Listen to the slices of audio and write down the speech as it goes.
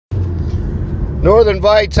Northern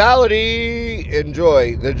Vitality,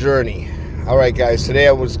 enjoy the journey. All right, guys, today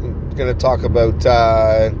I was going to talk about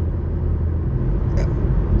the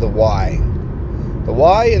why. The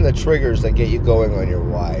why and the triggers that get you going on your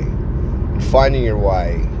why. And finding your why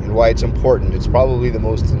and why it's important. It's probably the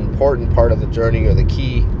most important part of the journey, or the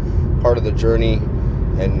key part of the journey,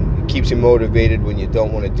 and it keeps you motivated when you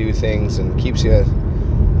don't want to do things, and keeps you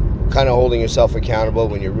kind of holding yourself accountable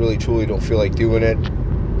when you really truly don't feel like doing it.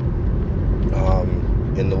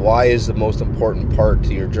 And the why is the most important part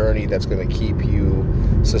to your journey that's going to keep you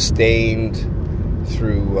sustained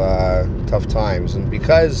through tough times. And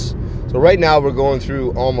so right now we're going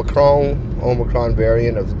through Omicron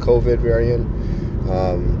variant of the COVID variant,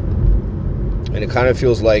 and it kind of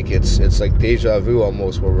feels like it's like deja vu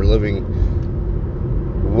almost, where we're living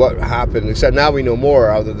what happened, except now we know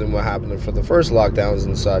more other than what happened for the first lockdowns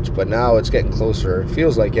and such, but now it's getting closer, it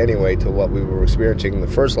feels like anyway, to what we were experiencing in the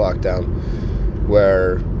first lockdown,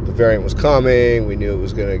 where the variant was coming. We knew it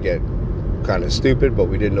was going to get kind of stupid, but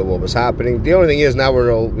we didn't know what was happening. The only thing is now we're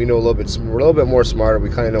a little bit more smarter. We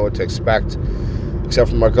kind of know what to expect, except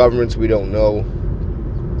from our governments, we don't know.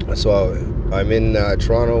 So I'm in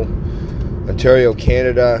Toronto, Ontario,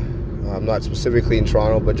 Canada. I'm not specifically in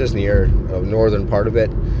Toronto, but just near northern part of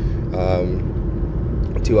it,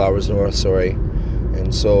 2 hours north, sorry.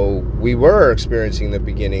 And so we were experiencing the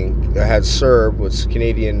beginning. I had CERB, was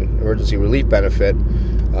Canadian Emergency Relief Benefit,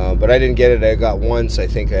 but I didn't get it. I got once. I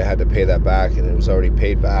think I had to pay that back, and it was already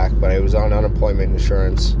paid back. But I was on unemployment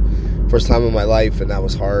insurance, first time in my life, and that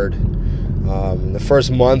was hard. The first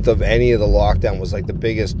month of any of the lockdown was like the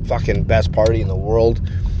biggest fucking best party in the world.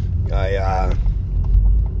 I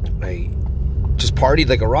just partied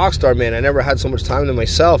like a rock star, man. I never had so much time to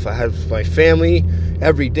myself. I had my family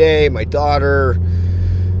every day, my daughter.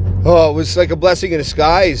 Oh, it was like a blessing in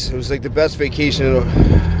disguise. It was like the best vacation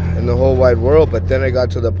in the whole wide world. But then I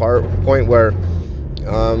got to the point where,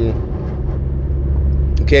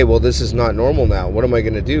 okay, well, this is not normal now. What am I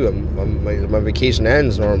going to do? My vacation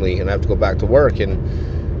ends normally, and I have to go back to work.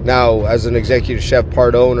 And now, as an executive chef,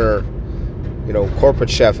 part owner,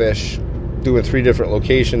 corporate chef-ish, doing 3 different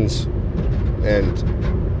locations, and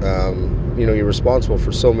you're responsible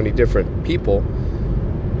for so many different people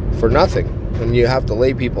for nothing, and you have to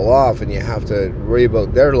lay people off, and you have to worry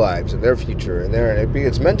about their lives and their future, and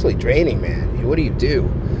it's mentally draining, man. What do you do?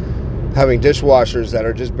 Having dishwashers that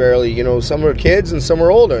are just barely, some are kids and some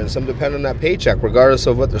are older, and some depend on that paycheck, regardless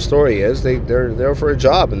of what their story is. They're there for a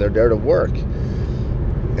job, and they're there to work,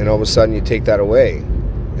 and all of a sudden you take that away,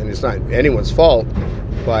 and it's not anyone's fault,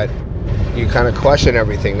 but you kind of question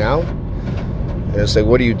everything now. And it's like,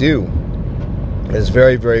 what do you do? It's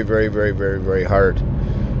very, very, very, very, very, very hard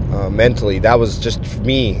mentally. That was just for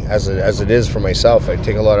me, as it is for myself. I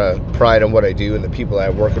take a lot of pride in what I do and the people that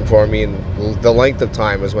have working for me, and the length of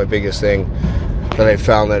time is my biggest thing. That I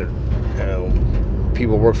found that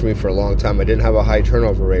people work for me for a long time. I didn't have a high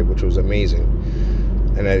turnover rate, which was amazing.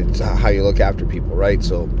 And it's how you look after people, right?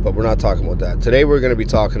 So, but we're not talking about that. Today we're going to be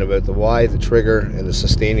talking about the why, the trigger, and the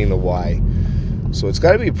sustaining the why. So it's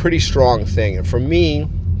got to be a pretty strong thing. And for me,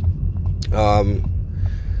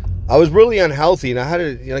 I was really unhealthy, and I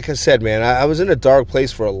had like I said, man, I was in a dark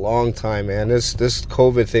place for a long time, man. This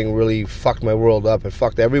COVID thing really fucked my world up. It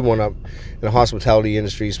fucked everyone up in the hospitality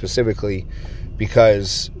industry specifically,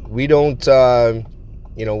 because we don't,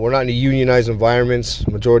 we're not in unionized environments,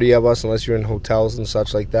 majority of us, unless you're in hotels and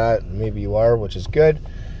such like that. Maybe you are, which is good.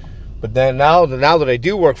 But then now that I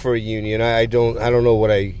do work for a union, I don't know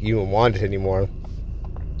what I even want anymore.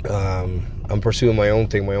 I'm pursuing my own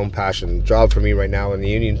thing, my own passion. The job for me right now, and the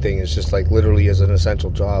union thing is just like literally is an essential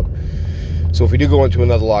job. So if we do go into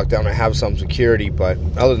another lockdown, I have some security. But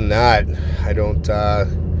other than that, I don't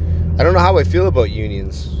know how I feel about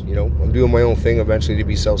unions. I'm doing my own thing eventually to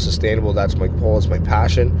be self-sustainable. That's my goal, it's my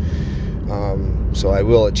passion. So I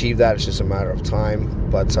will achieve that. It's just a matter of time.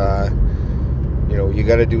 But you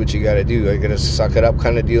got to do what you got to do. I got to suck it up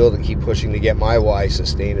kind of deal to keep pushing to get my why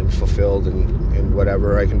sustained and fulfilled, and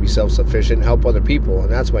whatever I can be self-sufficient and help other people,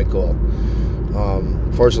 and that's my goal.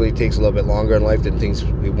 Fortunately, it takes a little bit longer in life than things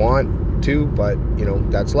we want to, but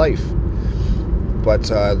that's life. But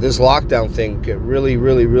this lockdown thing really,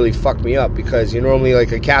 really, really fucked me up, because you're normally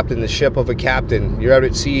like a captain, the ship of a captain. You're out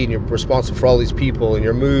at sea and you're responsible for all these people, and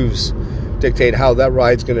your moves dictate how that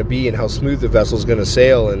ride's going to be and how smooth the vessel's going to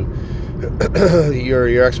sail, and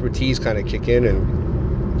your expertise kind of kick in, and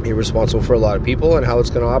you're responsible for a lot of people and how it's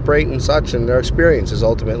going to operate and such, and their experience is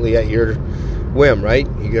ultimately at your whim, right?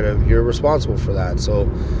 You're responsible for that. So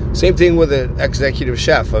same thing with an executive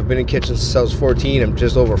chef. I've been in kitchens since I was 14. I'm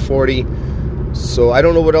just over 40. So I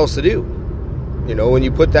don't know what else to do. You know, when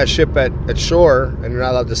you put that ship at shore and you're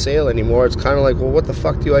not allowed to sail anymore, it's kind of like, well, what the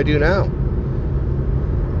fuck do I do now?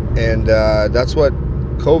 And that's what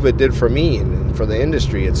COVID did for me and for the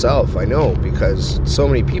industry itself. I know, because so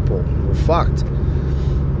many people were fucked.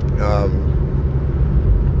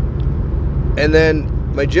 And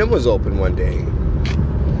then my gym was open one day.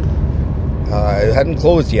 It hadn't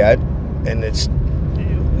closed yet, and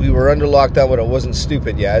we were under lockdown, but it wasn't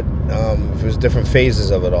stupid yet. It was different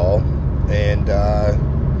phases of it all. And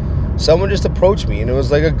someone just approached me, and it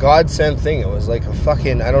was like a godsend thing. It was like a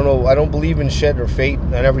fucking, I don't know, I don't believe in shit or fate.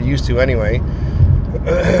 I never used to anyway.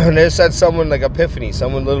 And it said someone, like epiphany.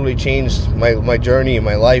 Someone literally changed my journey and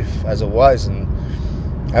my life as it was. And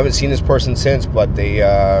I haven't seen this person since, but they...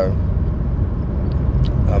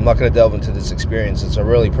 I'm not going to delve into this experience. It's a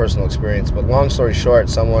really personal experience. But long story short,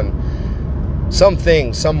 someone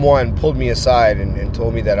pulled me aside and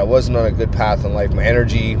told me that I wasn't on a good path in life. My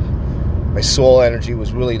energy, my soul energy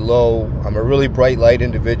was really low. I'm a really bright light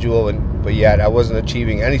individual, but yet I wasn't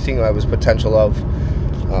achieving anything I was potential of.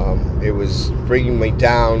 It was bringing me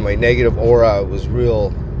down. My negative aura was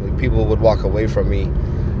real. Like, people would walk away from me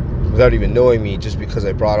without even knowing me, just because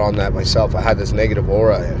I brought on that myself. I had this negative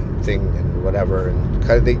aura thing and whatever, and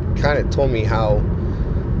they kind of told me how.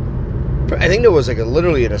 I think there was like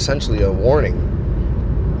essentially a warning,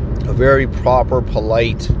 a very proper,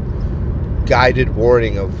 polite, guided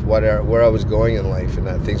warning of where I was going in life, and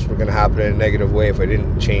that things were going to happen in a negative way if I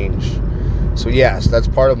didn't change. So yes, that's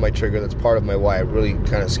part of my trigger. That's part of my why. It really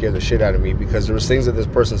kind of scared the shit out of me, because there was things that this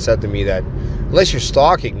person said to me that, unless you're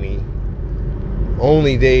stalking me,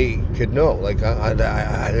 only they could know. Like,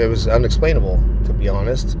 it was unexplainable, to be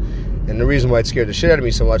honest. And the reason why it scared the shit out of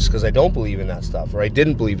me so much is because I don't believe in that stuff, or I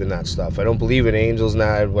didn't believe in that stuff. I don't believe in angels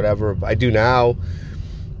now, whatever. I do now.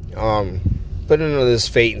 But you know, there's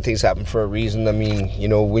fate and things happen for a reason. I mean, you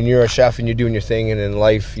know, when you're a chef and you're doing your thing, and in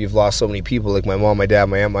life you've lost so many people, like my mom, my dad,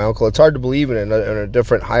 my aunt, my uncle, it's hard to believe in a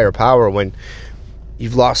different higher power when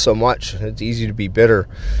you've lost so much. It's easy to be bitter.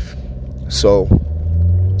 So,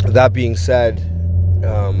 that being said,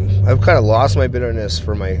 I've kind of lost my bitterness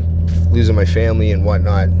for losing my family and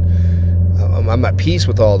whatnot. I'm at peace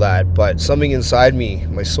with all that, but something inside me,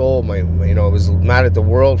 my soul, I was mad at the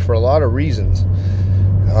world for a lot of reasons.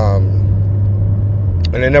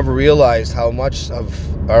 And I never realized how much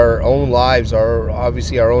of our own lives are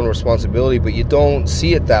obviously our own responsibility, but you don't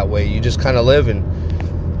see it that way. You just kind of live, and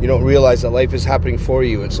you don't realize that life is happening for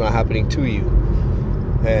you. It's not happening to you.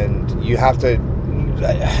 And you have to...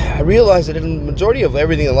 I realize that the majority of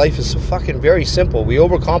everything in life is so fucking very simple. We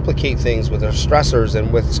overcomplicate things with our stressors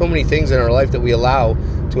and with so many things in our life that we allow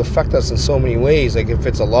to affect us in so many ways. Like if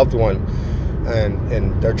it's a loved one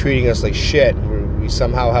and they're treating us like shit, we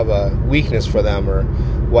somehow have a weakness for them or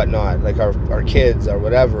whatnot, like our kids or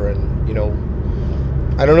whatever. And, you know,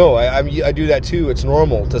 I don't know. I do that too. It's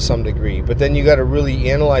normal to some degree. But then you got to really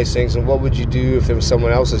analyze things. And what would you do if it was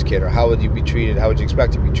someone else's kid? Or how would you be treated? How would you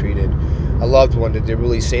expect to be treated? A loved one, did they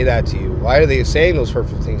really say that to you? Why are they saying those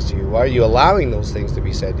hurtful things to you? Why are you allowing those things to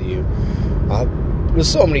be said to you?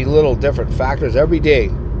 There's so many little different factors every day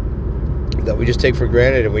that we just take for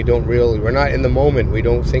granted, and we're not in the moment. We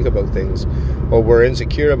don't think about things, or we're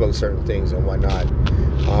insecure about certain things and whatnot.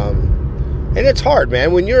 And it's hard,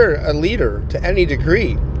 man. When you're a leader to any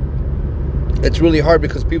degree, it's really hard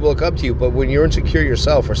because people look up to you. But when you're insecure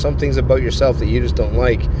yourself, or some things about yourself that you just don't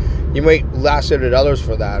like, you might lash out at others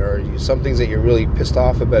for that, or some things that you're really pissed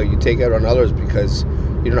off about, you take out on others because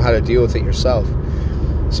you don't know how to deal with it yourself.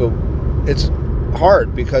 So it's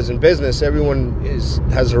hard, because in business, everyone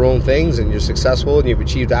has their own things, and you're successful and you've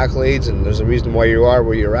achieved accolades, and there's a reason why you are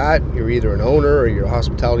where you're at. You're either an owner or you're a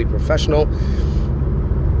hospitality professional,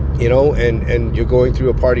 you know, and you're going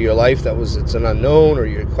through a part of your life it's an unknown, or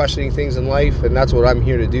you're questioning things in life. And that's what I'm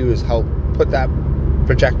here to do, is help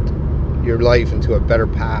project your life into a better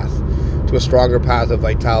path, to a stronger path of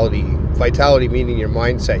vitality. Vitality meaning your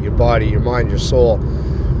mindset, your body, your mind, your soul.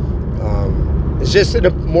 It's just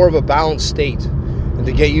in more of a balanced state, and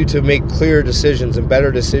to get you to make clear decisions and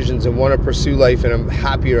better decisions, and want to pursue life in a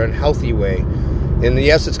happier and healthy way. And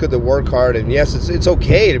yes, it's good to work hard, and yes, it's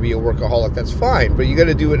okay to be a workaholic. That's fine, but you got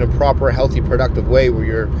to do it in a proper, healthy, productive way where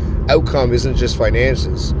your outcome isn't just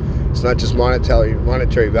finances. It's not just monetary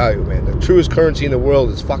value, man. The truest currency in the world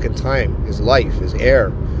is fucking time, is life, is air.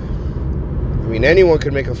 I mean, anyone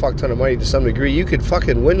could make a fuck ton of money to some degree. You could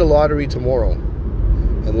fucking win the lottery tomorrow,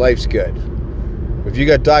 and life's good. If you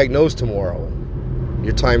got diagnosed tomorrow,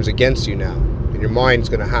 your time's against you now, and your mind's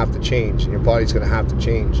going to have to change, and your body's going to have to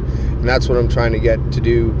change. And that's what I'm trying to get to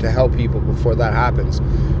do, to help people before that happens.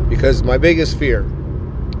 Because my biggest fear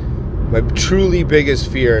My truly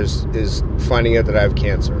biggest fear is finding out that I have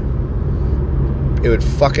cancer. It would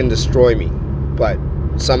fucking destroy me. But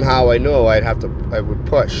somehow I know I would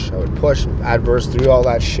push. I would push adverse through all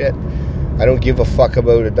that shit. I don't give a fuck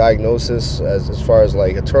about a diagnosis as far as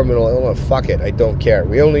like a terminal illness. Fuck it, I don't care.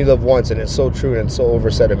 We only live once, and it's so true and it's so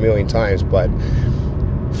oversaid a million times, but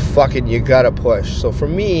fuck it, you gotta push. So for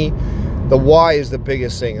me, the why is the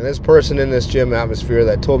biggest thing. And this person in this gym atmosphere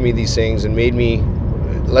that told me these things and made me,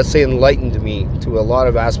 let's say, enlightened me to a lot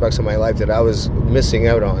of aspects of my life that I was missing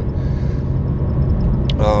out on,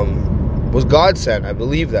 was God sent. I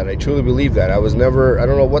believe that. I truly believe that. I don't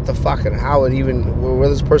know what the fuck and how it even, where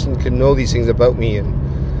this person could know these things about me, and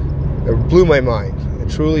it blew my mind. It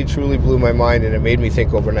truly, truly blew my mind, and it made me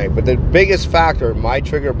think overnight. But the biggest factor, my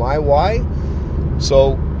trigger, my why,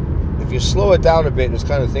 so if you slow it down a bit and just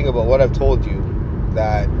kind of think about what I've told you,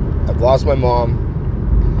 that I've lost my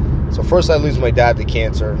mom. So first I lose my dad to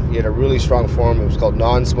cancer. He had a really strong form. It was called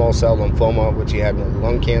non-small cell lymphoma, which he had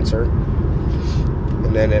lung cancer.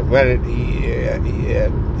 And then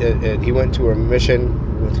he went to a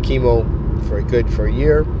remission with chemo for a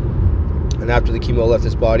year. And after the chemo left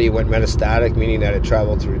his body, it went metastatic, meaning that it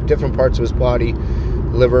traveled through different parts of his body,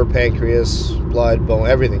 liver, pancreas, blood, bone,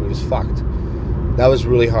 everything. He was fucked. That was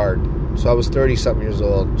really hard. So I was 30-something years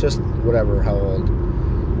old, just whatever, how old.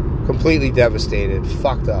 Completely devastated,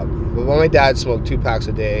 fucked up. But when my dad smoked 2 packs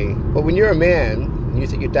a day, but when you're a man, you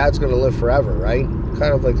think your dad's going to live forever, right?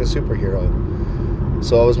 Kind of like a superhero.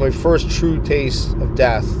 So it was my first true taste of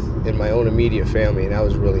death in my own immediate family, and that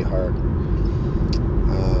was really hard.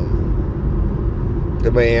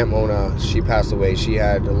 Then my Aunt Mona, she passed away. She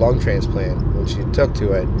had a lung transplant when she took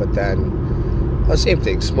to it, but then, same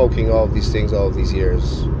thing, smoking, all of these things, all of these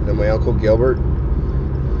years. And then my Uncle Gilbert,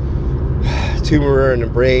 tumor in the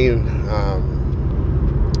brain,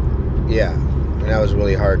 and that was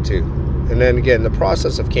really hard too. And then again, the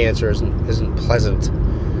process of cancer isn't pleasant.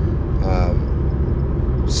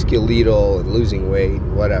 Skeletal and losing weight,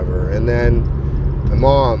 whatever. And then my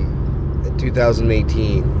mom in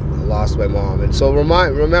 2018, I lost my mom. And so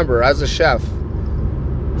remember, as a chef,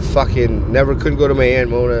 fucking couldn't go to my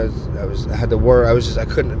Aunt Mona's. I had to work. I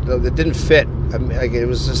couldn't. It didn't fit. It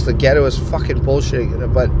was just the ghetto was fucking bullshit.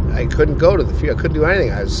 But I couldn't go to the funeral. I couldn't do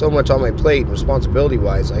anything. I had so much on my plate, responsibility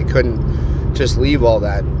wise. I couldn't just leave all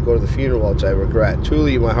that and go to the funeral, which I regret.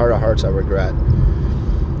 Truly, in my heart of hearts, I regret.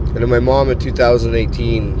 And then my mom in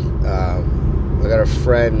 2018, I got a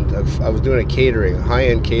friend. I was doing a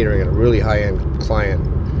high-end catering, and a really high-end client,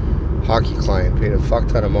 hockey client, paid a fuck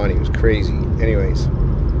ton of money. It was crazy. Anyways,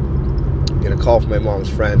 get a call from my mom's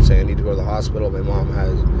friend saying I need to go to the hospital. My mom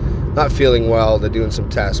has not feeling well. They're doing some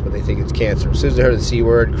tests, but they think it's cancer. As soon as I heard the C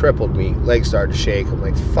word, crippled me. Legs started to shake. I'm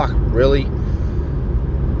like, fuck, really?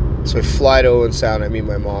 So I fly to Owen Sound. I meet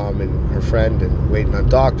my mom and her friend, and waiting on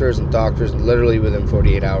doctors. And literally within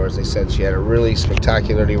 48 hours, they said she had a really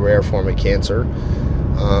spectacularly rare form of cancer.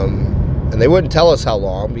 And they wouldn't tell us how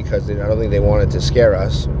long because I don't think they wanted to scare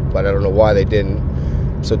us, but I don't know why they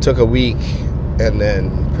didn't. So it took a week, and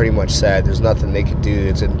then pretty much said there's nothing they could do.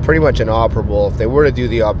 It's pretty much inoperable. If they were to do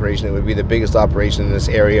the operation, it would be the biggest operation in this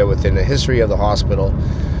area within the history of the hospital.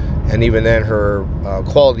 And even then, her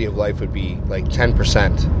quality of life would be like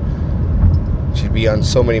 10%. She'd be on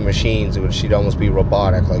so many machines, she'd almost be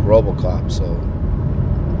robotic, like RoboCop. So,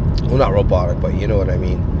 well, not robotic, but you know what I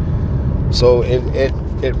mean. So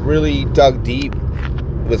it really dug deep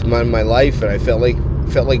with my life, and I felt like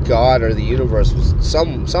God or the universe was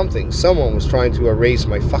someone was trying to erase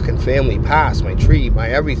my fucking family past, my tree, my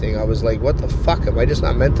everything. I was like, what the fuck? Am I just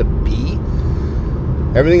not meant to be?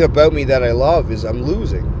 Everything about me that I love is I'm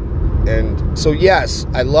losing. And so yes,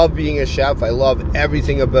 I love being a chef. I love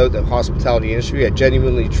everything about the hospitality industry. I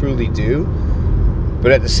genuinely, truly do.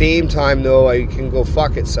 But at the same time, though, I can go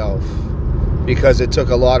fuck itself, because it took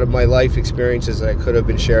a lot of my life experiences that I could have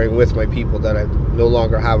been sharing with my people that I no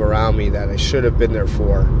longer have around me, that I should have been there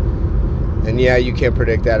for. And yeah, you can't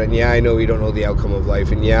predict that. And yeah, I know we don't know the outcome of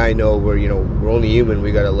life. And yeah, I know we're only human.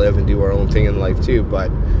 We got to live and do our own thing in life too. But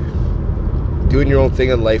doing your own thing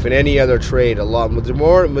in life, and any other trade,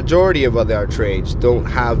 majority of other trades don't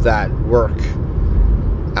have that work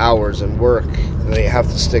hours and work. They have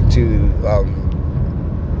to stick to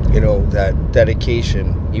that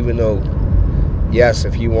dedication, even though yes,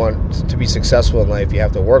 if you want to be successful in life, you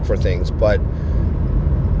have to work for things. But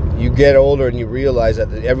you get older and you realize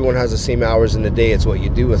that everyone has the same hours in the day. It's what you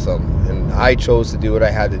do with them. And I chose to do what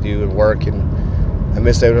I had to do and work, and I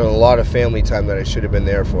missed out on a lot of family time that I should have been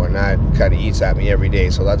there for, and that kind of eats at me every day.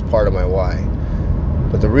 So that's part of my why.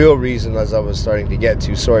 But the real reason, as I was starting to get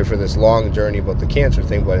to, sorry for this long journey about the cancer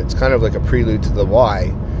thing, but it's kind of like a prelude to the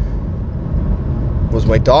why, was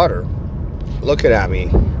my daughter looking at me.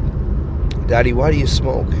 Daddy, why do you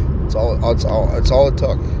smoke? It's all it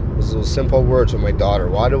took. It was those simple words from my daughter.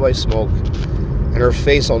 Why do I smoke? And her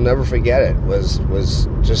face, I'll never forget it, was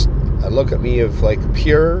just a look at me of like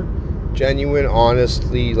pure, genuine,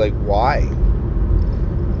 honestly, like why?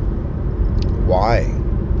 Why?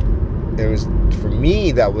 And it was, for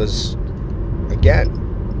me, that was,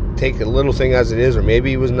 again, take a little thing as it is, or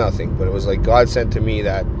maybe it was nothing, but it was like God sent to me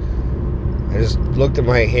that I just looked at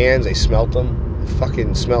my hands, I smelt them,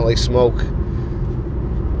 fucking smelled like smoke.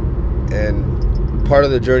 And part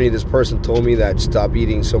of the journey, this person told me that stop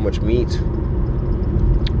eating so much meat.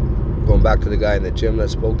 Going back to the guy in the gym that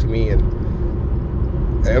spoke to me,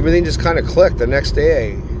 and everything just kind of clicked. The next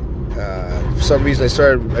day, for some reason, I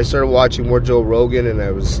started watching more Joe Rogan, and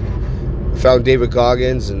I found David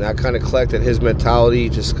Goggins, and that kind of clicked. And his mentality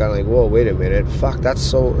just kind of like, whoa, wait a minute, fuck, that's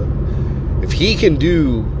so. If he can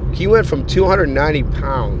do, he went from 290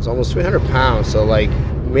 pounds, almost 300 pounds, to like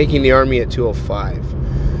making the Army at 205.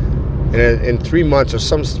 And in 3 months, or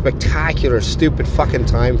some spectacular, stupid fucking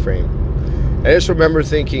time frame. I just remember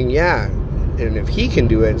thinking, yeah, and if he can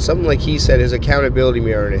do it, and something like he said, his accountability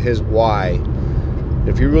mirror and his why,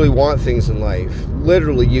 if you really want things in life,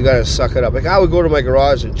 literally, you gotta suck it up. Like, I would go to my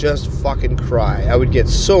garage and just fucking cry. I would get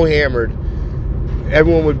so hammered,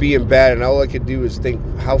 everyone would be in bed, and all I could do was think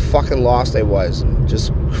how fucking lost I was, and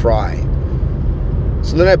just cry.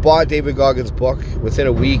 So then I bought David Goggins' book within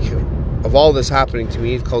a week of all this happening to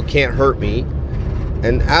me. It's called Can't Hurt Me.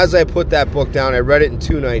 And as I put that book down, I read it in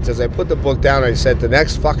 2 nights. As I put the book down, I said, the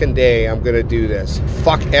next fucking day, I'm going to do this.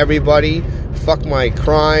 Fuck everybody. Fuck my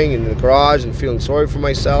crying in the garage and feeling sorry for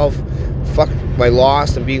myself. Fuck my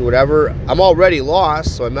lost and being whatever. I'm already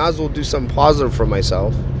lost, so I might as well do something positive for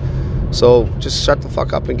myself. So just shut the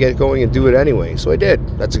fuck up and get going and do it anyway. So I did.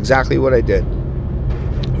 That's exactly what I did.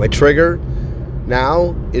 My trigger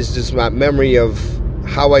now is just my memory of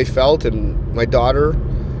how I felt and my daughter.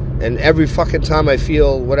 And every fucking time I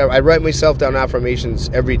feel whatever, I write myself down affirmations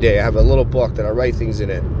every day. I have a little book that I write things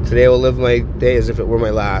in it. Today I will live my day as if it were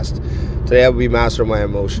my last. Today I will be master of my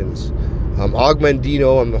emotions. Og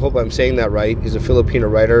Mandino, I hope I'm saying that right, he's a Filipino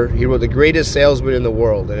writer. He wrote The Greatest Salesman in the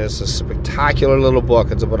World, and it's a spectacular little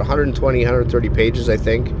book. It's about 120, 130 pages, I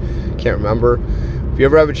think. Can't remember. If you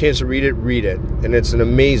ever have a chance to read it, read it. And it's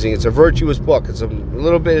it's a virtuous book. It's a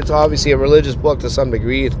little bit, it's obviously a religious book to some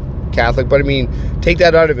degree. It's Catholic, but I mean, take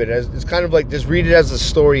that out of it. It's kind of like, just read it as a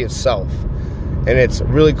story itself. And it's a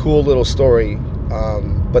really cool little story.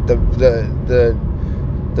 But the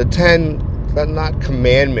 10, not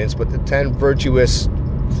commandments, but the 10 virtuous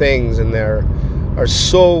things in there are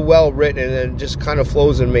so well written, and it just kind of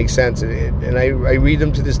flows and makes sense. And I read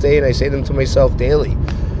them to this day, and I say them to myself daily.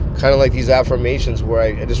 Kind of like these affirmations where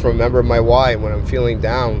I just remember my why when I'm feeling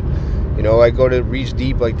down. You know, I go to reach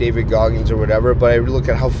deep like David Goggins or whatever, but I look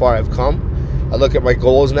at how far I've come. I look at my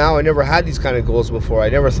goals now. I never had these kind of goals before. I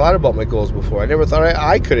never thought about my goals before. I never thought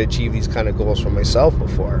I could achieve these kind of goals for myself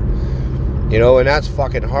before. You know, and that's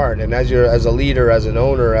fucking hard. And as a leader, as an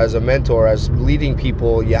owner, as a mentor, as leading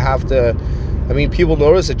people, you have to, I mean, people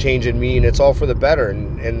notice a change in me, and it's all for the better.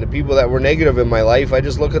 And the people that were negative in my life, I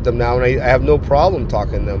just look at them now, and I have no problem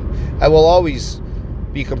talking to them. I will always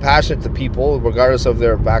be compassionate to people, regardless of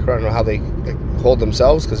their background or how they hold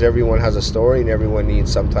themselves, because everyone has a story, and everyone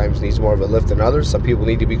sometimes needs more of a lift than others. Some people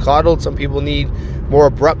need to be coddled. Some people need more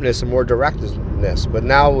abruptness and more directness. But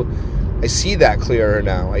now I see that clearer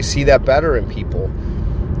now. I see that better in people.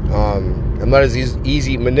 I'm not as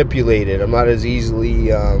easy manipulated. I'm not as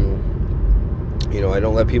easily, I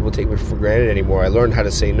don't let people take me for granted anymore. I learned how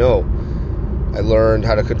to say no. I learned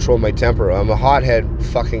how to control my temper. I'm a hothead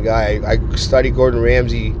fucking guy. I studied Gordon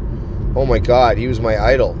Ramsay. Oh my God, he was my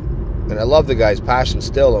idol. And I love the guy's passion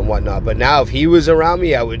still and whatnot. But now if he was around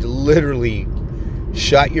me, I would literally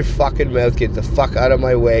shut your fucking mouth, get the fuck out of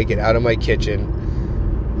my way, get out of my kitchen.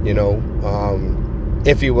 You know,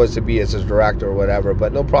 if he was to be as a director or whatever.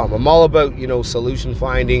 But no problem. I'm all about, solution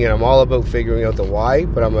finding, and I'm all about figuring out the why.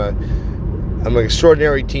 But I'm an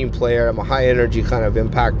extraordinary team player. I'm a high energy kind of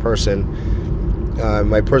impact person.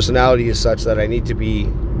 My personality is such that I need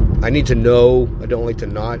to know. I don't like to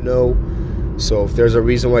not know. So if there's a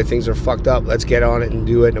reason why things are fucked up, let's get on it and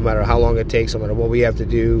do it, no matter how long it takes, no matter what we have to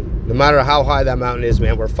do. No matter how high that mountain is,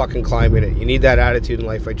 man, we're fucking climbing it. You need that attitude in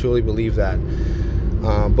life. I truly believe that.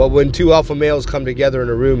 But when 2 alpha males come together in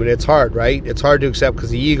a room, and it's hard, right? It's hard to accept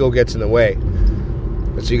because the ego gets in the way.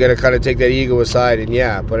 So you got to kind of take that ego aside, and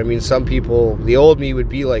yeah. But I mean, some people, the old me would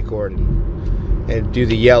be like Gordon and do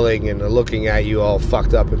the yelling and the looking at you all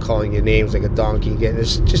fucked up and calling you names like a donkey.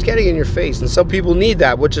 It's just getting in your face. And some people need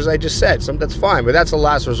that, which, as I just said, that's fine. But that's a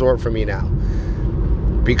last resort for me now.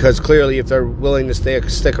 because clearly if they're willing to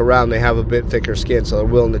stick around, they have a bit thicker skin, so they're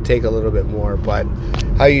willing to take a little bit more. But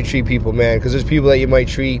how you treat people, man, because there's people that you might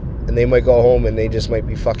treat and they might go home and they just might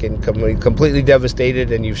be fucking completely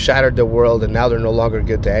devastated, and you've shattered their world, and now they're no longer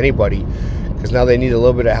good to anybody because now they need a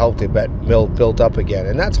little bit of help to get built up again.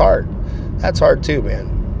 And that's hard. That's hard too,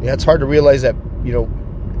 man. Yeah, it's hard to realize that, you know,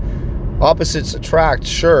 opposites attract,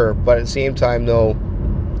 sure, but at the same time, though,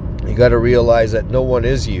 you got to realize that no one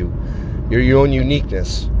is you. You're your own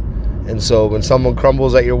uniqueness. And so when someone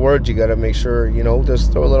crumbles at your words, you got to make sure, you know,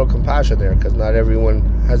 just throw a little compassion there, because not everyone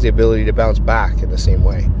has the ability to bounce back in the same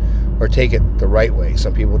way or take it the right way.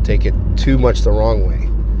 Some people take it too much the wrong way.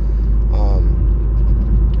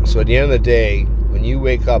 So at the end of the day, when you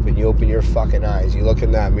wake up and you open your fucking eyes, you look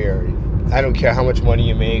in that mirror, I don't care how much money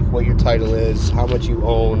you make, what your title is, how much you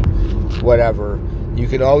own, whatever. You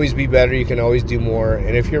can always be better. You can always do more.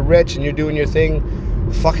 And if you're rich and you're doing your thing,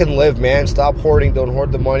 fucking live, man. Stop hoarding. Don't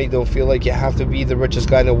hoard the money. Don't feel like you have to be the richest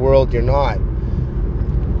guy in the world. You're not.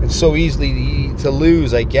 It's so easy to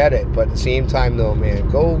lose. I get it. But at the same time, though, man,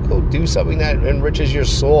 go do something that enriches your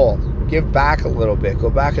soul. Give back a little bit. Go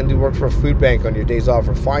back and do work for a food bank on your days off,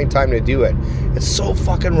 or find time to do it. It's so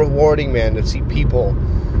fucking rewarding, man, to see people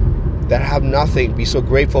that have nothing be so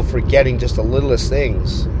grateful for getting just the littlest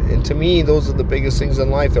things. And to me, those are the biggest things in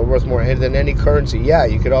life. They're worth more than any currency. Yeah,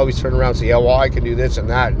 you could always turn around and say, yeah, well, I can do this and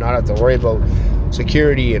that, and not have to worry about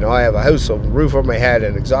security, and I have a house, a roof over my head,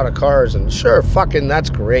 and exotic cars, and sure, fucking that's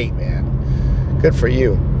great, man. Good for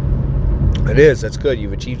you. It is. That's good.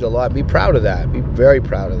 You've achieved a lot. Be proud of that. Be very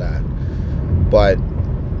proud of that. But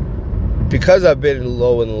because I've been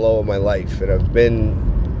low and low in my life, and I've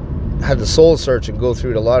had the soul search and go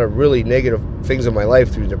through a lot of really negative things in my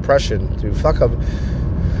life, through depression, through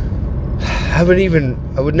I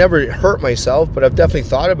would never hurt myself, but I've definitely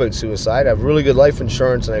thought about suicide. I have really good life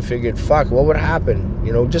insurance, and I figured, fuck, what would happen?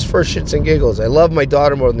 You know, just for shits and giggles. I love my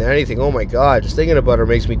daughter more than anything. Oh my God, just thinking about her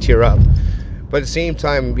makes me tear up. But at the same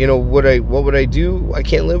time, you know, what would I do? I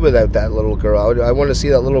can't live without that little girl. I want to see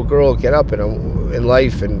that little girl get up in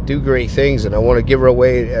life and do great things, and I want to give her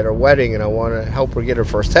away at her wedding, and I want to help her get her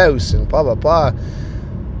first house, and blah, blah, blah.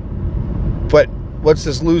 But what's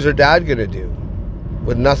this loser dad going to do?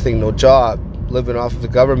 With nothing, no job, living off of the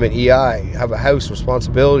government, EI, have a house,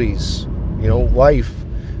 responsibilities, you know, wife.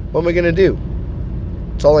 What am I going to do?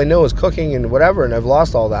 It's all I know is cooking and whatever, and I've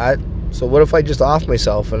lost all that. So what if I just off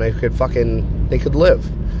myself and they could live?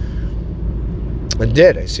 I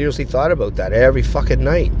did. I seriously thought about that every fucking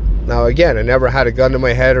night. Now, again, I never had a gun to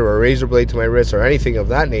my head or a razor blade to my wrist or anything of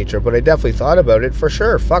that nature, but I definitely thought about it for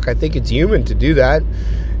sure. Fuck, I think it's human to do that.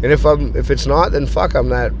 And if it's not, then fuck, I'm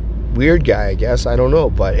that weird guy, I guess. I don't know,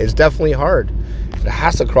 but it's definitely hard. It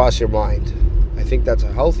has to cross your mind. I think that's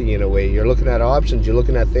healthy in a way. You're looking at options. You're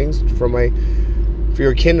looking at things for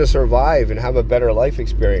your kin to survive and have a better life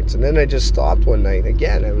experience. And then I just stopped one night.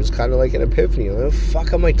 Again, it was kind of like an epiphany. What the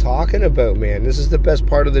fuck am I talking about, man? This is the best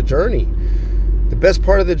part of the journey. The best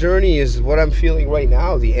part of the journey is what I'm feeling right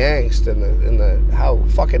now, the angst and the how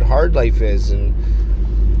fucking hard life is. And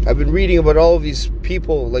I've been reading about all of these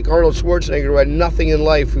people like Arnold Schwarzenegger who had nothing in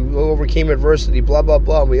life, who overcame adversity, blah, blah,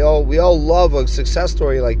 blah. We all love a success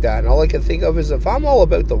story like that. And all I can think of is, if I'm all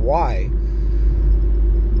about the why,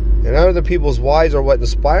 and other people's whys are what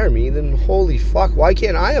inspire me, then holy fuck, why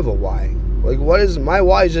can't I have a why? Like, what is my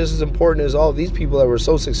why is just as important as all of these people that were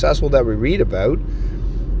so successful that we read about.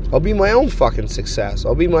 I'll be my own fucking success.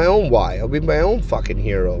 I'll be my own why. I'll be my own fucking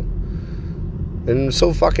hero. And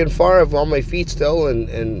so fucking far, I'm on my feet still,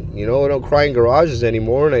 and you know, I don't cry in garages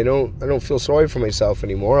anymore, and I don't feel sorry for myself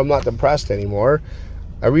anymore. I'm not depressed anymore.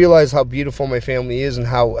 I realize how beautiful my family is and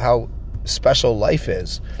how special life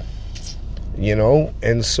is. You know,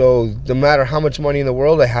 and so no matter how much money in the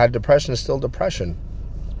world I had, depression is still depression.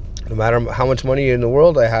 No matter how much money in the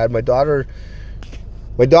world I had, my daughter's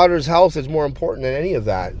health is more important than any of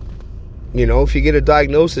that. You know, if you get a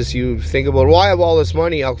diagnosis, you think about, well, I have all this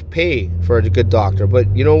money, I'll pay for a good doctor.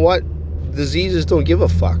 But you know what? Diseases don't give a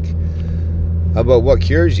fuck about what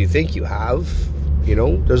cures you think you have. You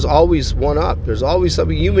know, there's always one up. There's always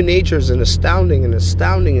something. Human nature is an astounding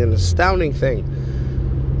thing.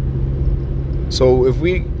 So if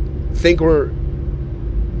we think we're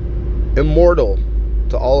immortal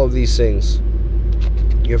to all of these things,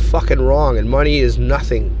 you're fucking wrong. And money is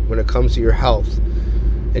nothing when it comes to your health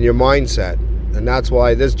and your mindset. And that's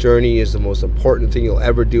why this journey is the most important thing you'll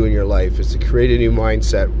ever do in your life, is to create a new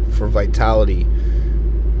mindset for vitality.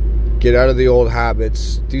 Get out of the old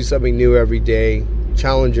habits. Do something new every day.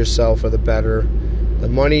 Challenge yourself for the better. The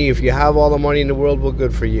money, if you have all the money in the world, well,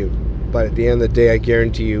 good for you. But at the end of the day, I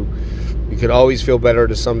guarantee you, You could always feel better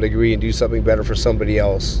to some degree and do something better for somebody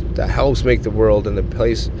else. That helps make the world and the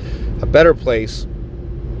place a better place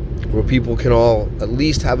where people can all at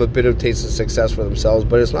least have a bit of taste of success for themselves.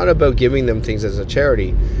 But it's not about giving them things as a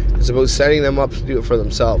charity. It's about setting them up to do it for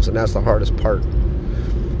themselves, and that's the hardest part.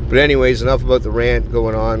 But anyways, enough about the rant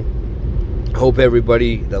going on. I hope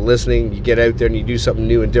everybody that listening, you get out there and you do something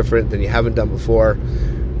new and different than you haven't done before.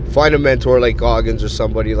 Find a mentor like Goggins or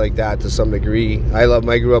somebody like that to some degree. I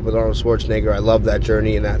grew up with Arnold Schwarzenegger. I love that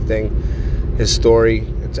journey and that thing. His story,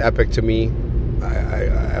 it's epic to me.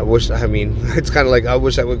 I wish, it's kind of like I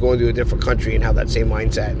wish I would go into a different country and have that same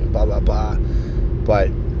mindset and blah, blah, blah. But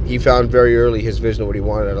he found very early his vision of what he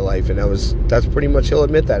wanted out of life, and that's pretty much, he'll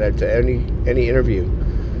admit that at any interview.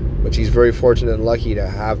 But he's very fortunate and lucky to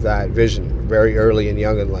have that vision very early and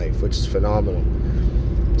young in life, which is phenomenal.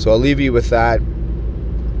 So I'll leave you with that.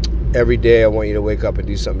 Every day I want you to wake up and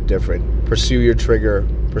do something different. Pursue your trigger.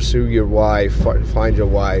 Pursue your why. Find your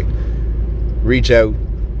why. Reach out.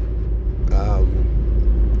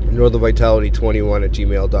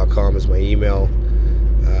 northernvitality21@gmail.com is my email.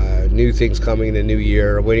 New things coming in the new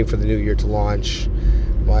year. Waiting for the new year to launch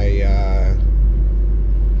my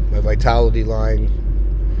Vitality line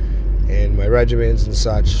and my regimens and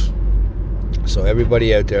such. So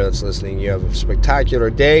everybody out there that's listening, you have a spectacular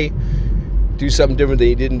day. Do something different that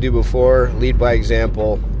you didn't do before. Lead by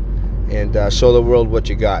example, and show the world what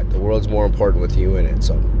you got. The world's more important with you in it.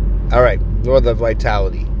 So, all right, Northern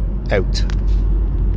Vitality out.